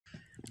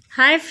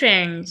Hi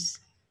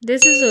friends,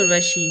 this is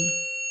Urvashi.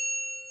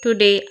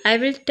 Today I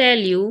will tell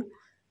you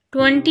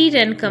 20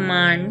 run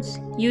commands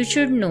you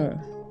should know.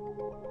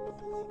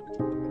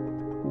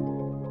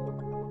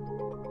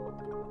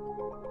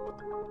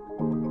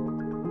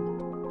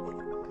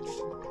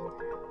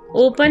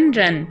 Open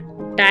run,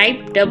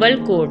 type double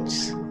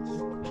quotes.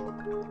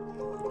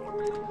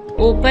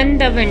 Open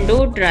the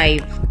window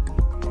drive.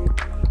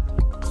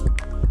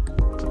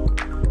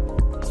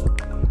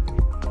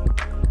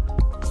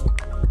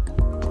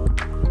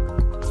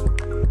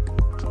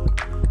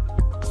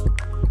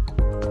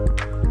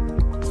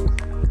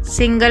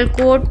 Single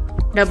quote,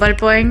 double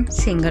point,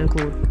 single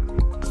quote.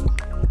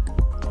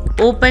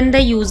 Open the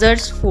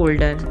users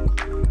folder.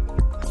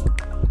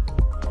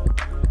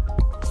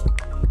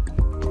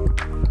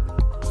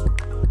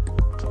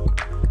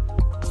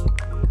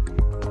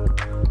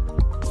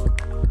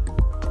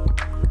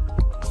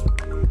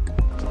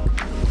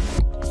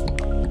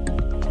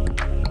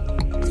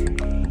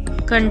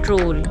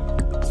 Control.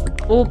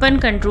 Open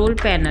control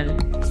panel.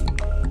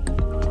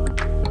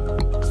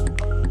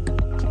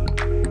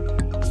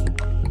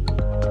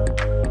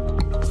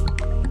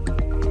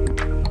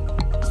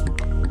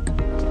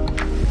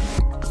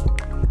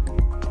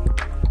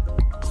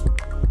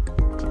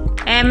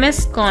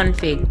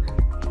 msconfig.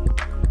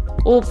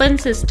 Open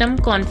system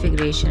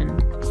configuration.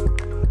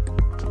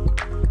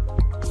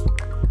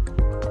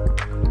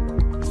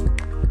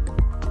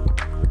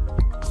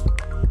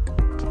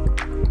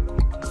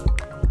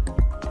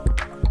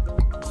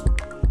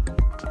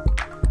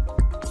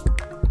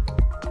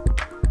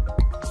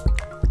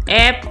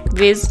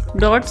 appwiz.cpl.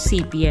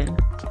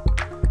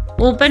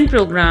 Open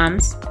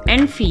programs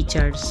and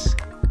features.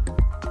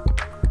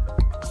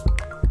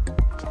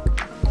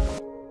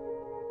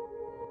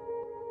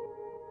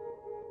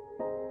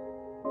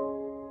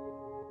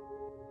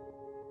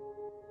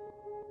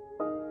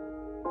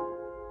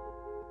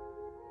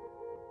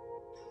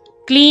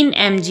 Clean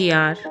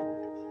mgr.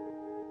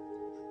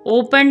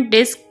 Open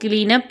disk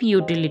cleanup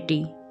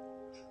utility.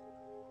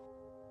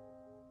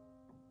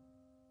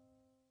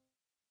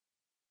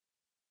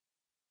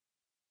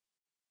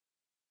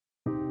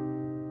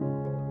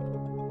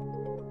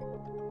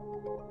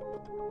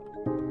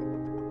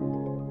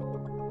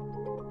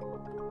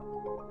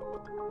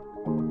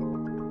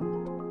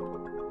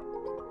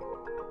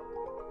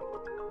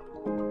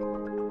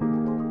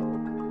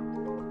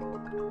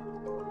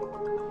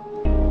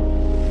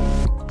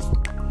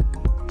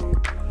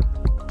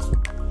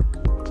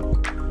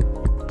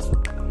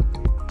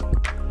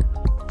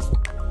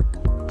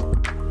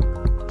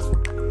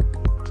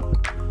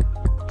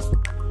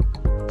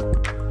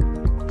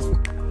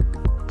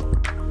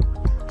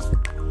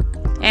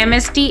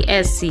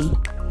 mstsc.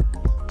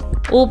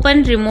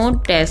 Open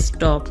remote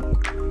desktop.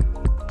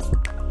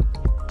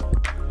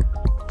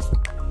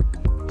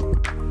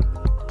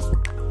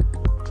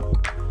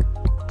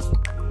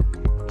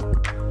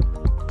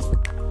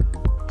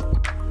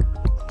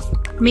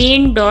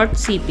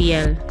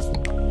 main.cpl.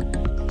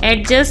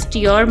 Adjust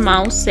your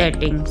mouse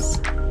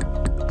settings.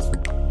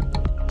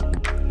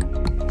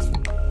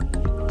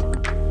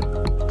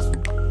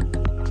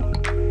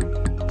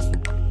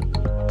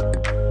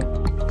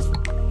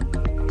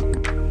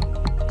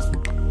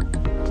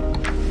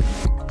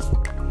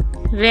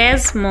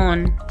 resmon.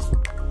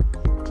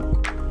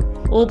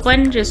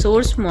 Open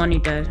resource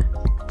monitor.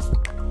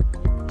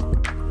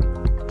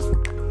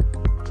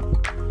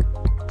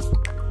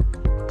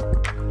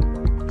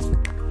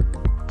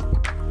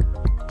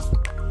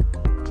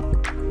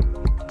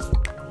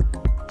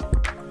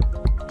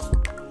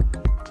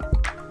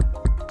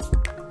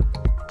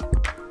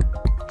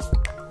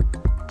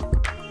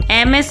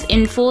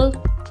 msinfo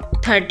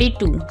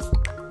 32.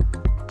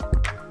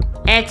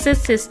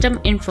 Access system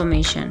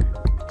information.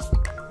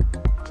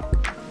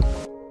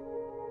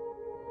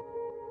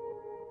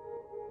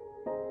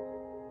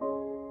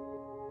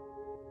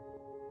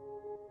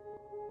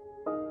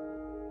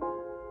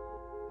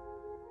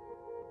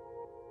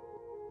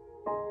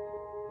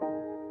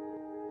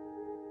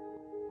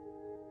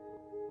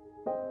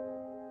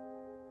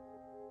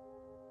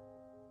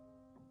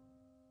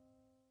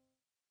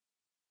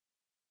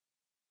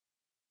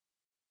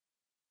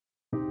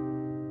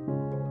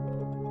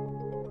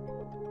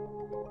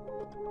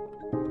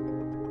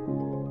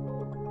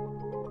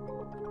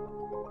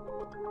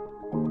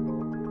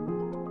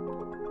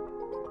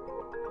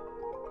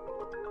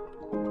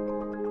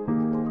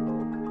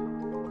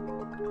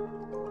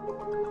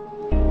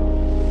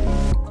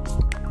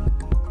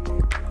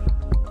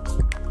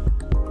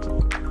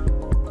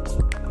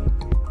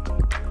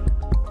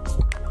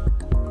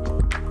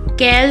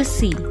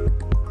 calc.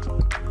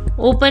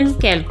 Open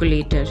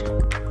calculator.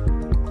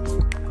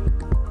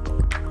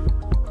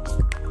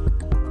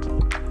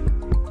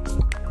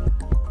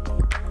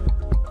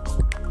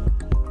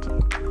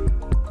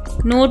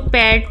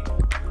 Notepad.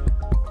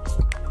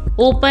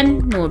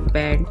 Open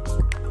Notepad.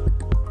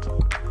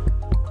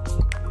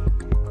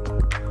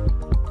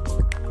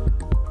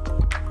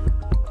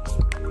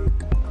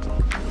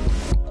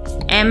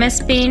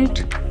 MS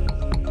Paint.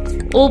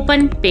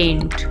 Open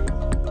Paint.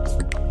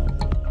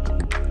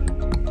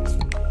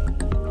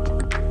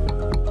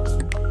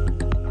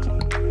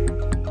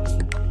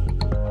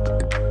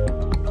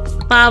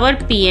 Power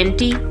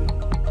PNT.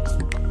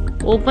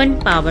 Open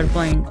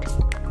PowerPoint.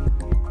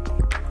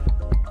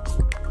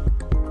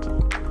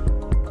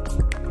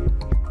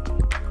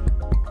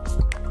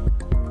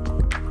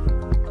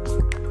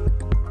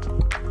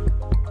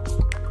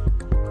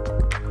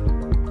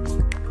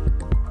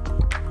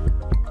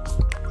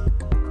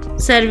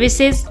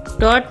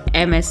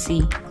 Services.msc.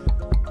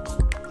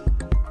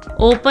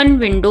 Open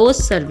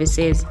Windows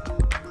Services.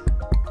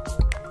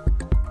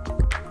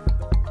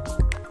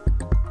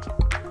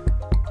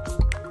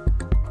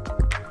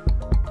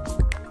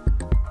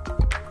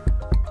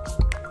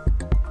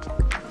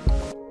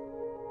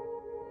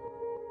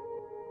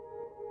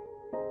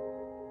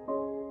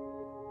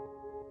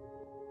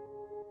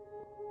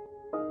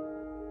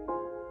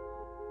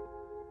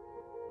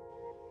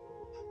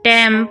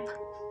 Temp.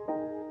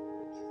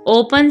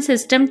 Open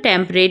System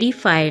Temporary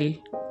File.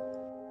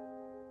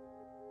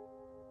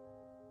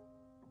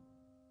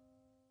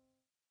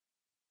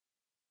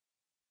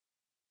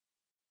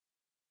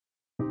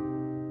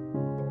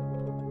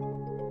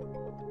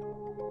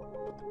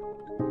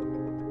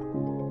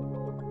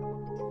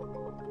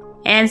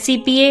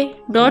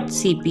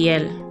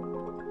 ncpa.cpl.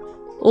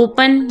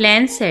 Open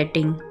LAN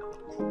setting.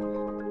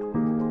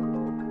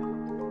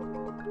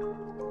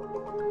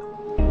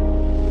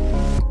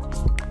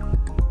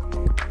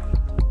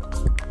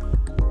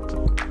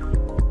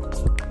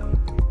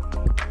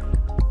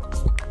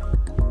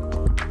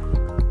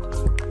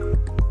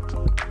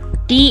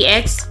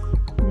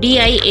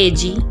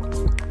 txdiag.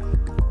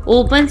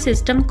 Open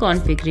System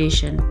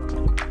Configuration.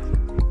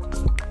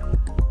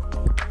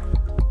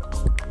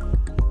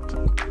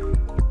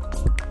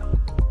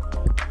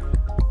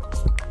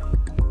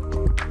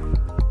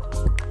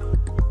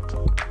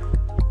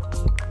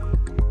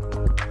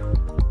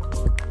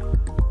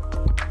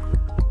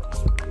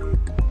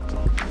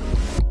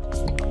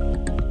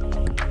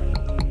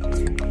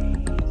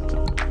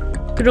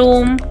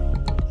 Chrome.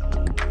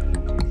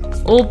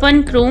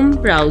 Open Chrome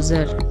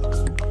browser.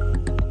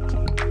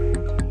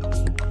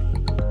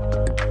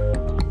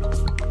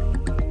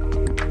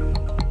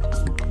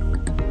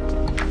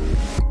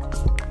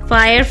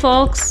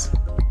 Firefox.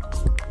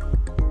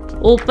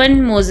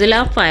 Open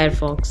Mozilla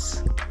Firefox.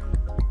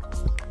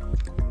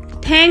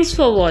 Thanks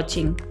for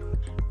watching.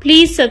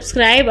 Please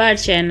subscribe our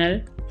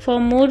channel for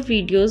more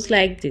videos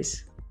like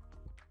this.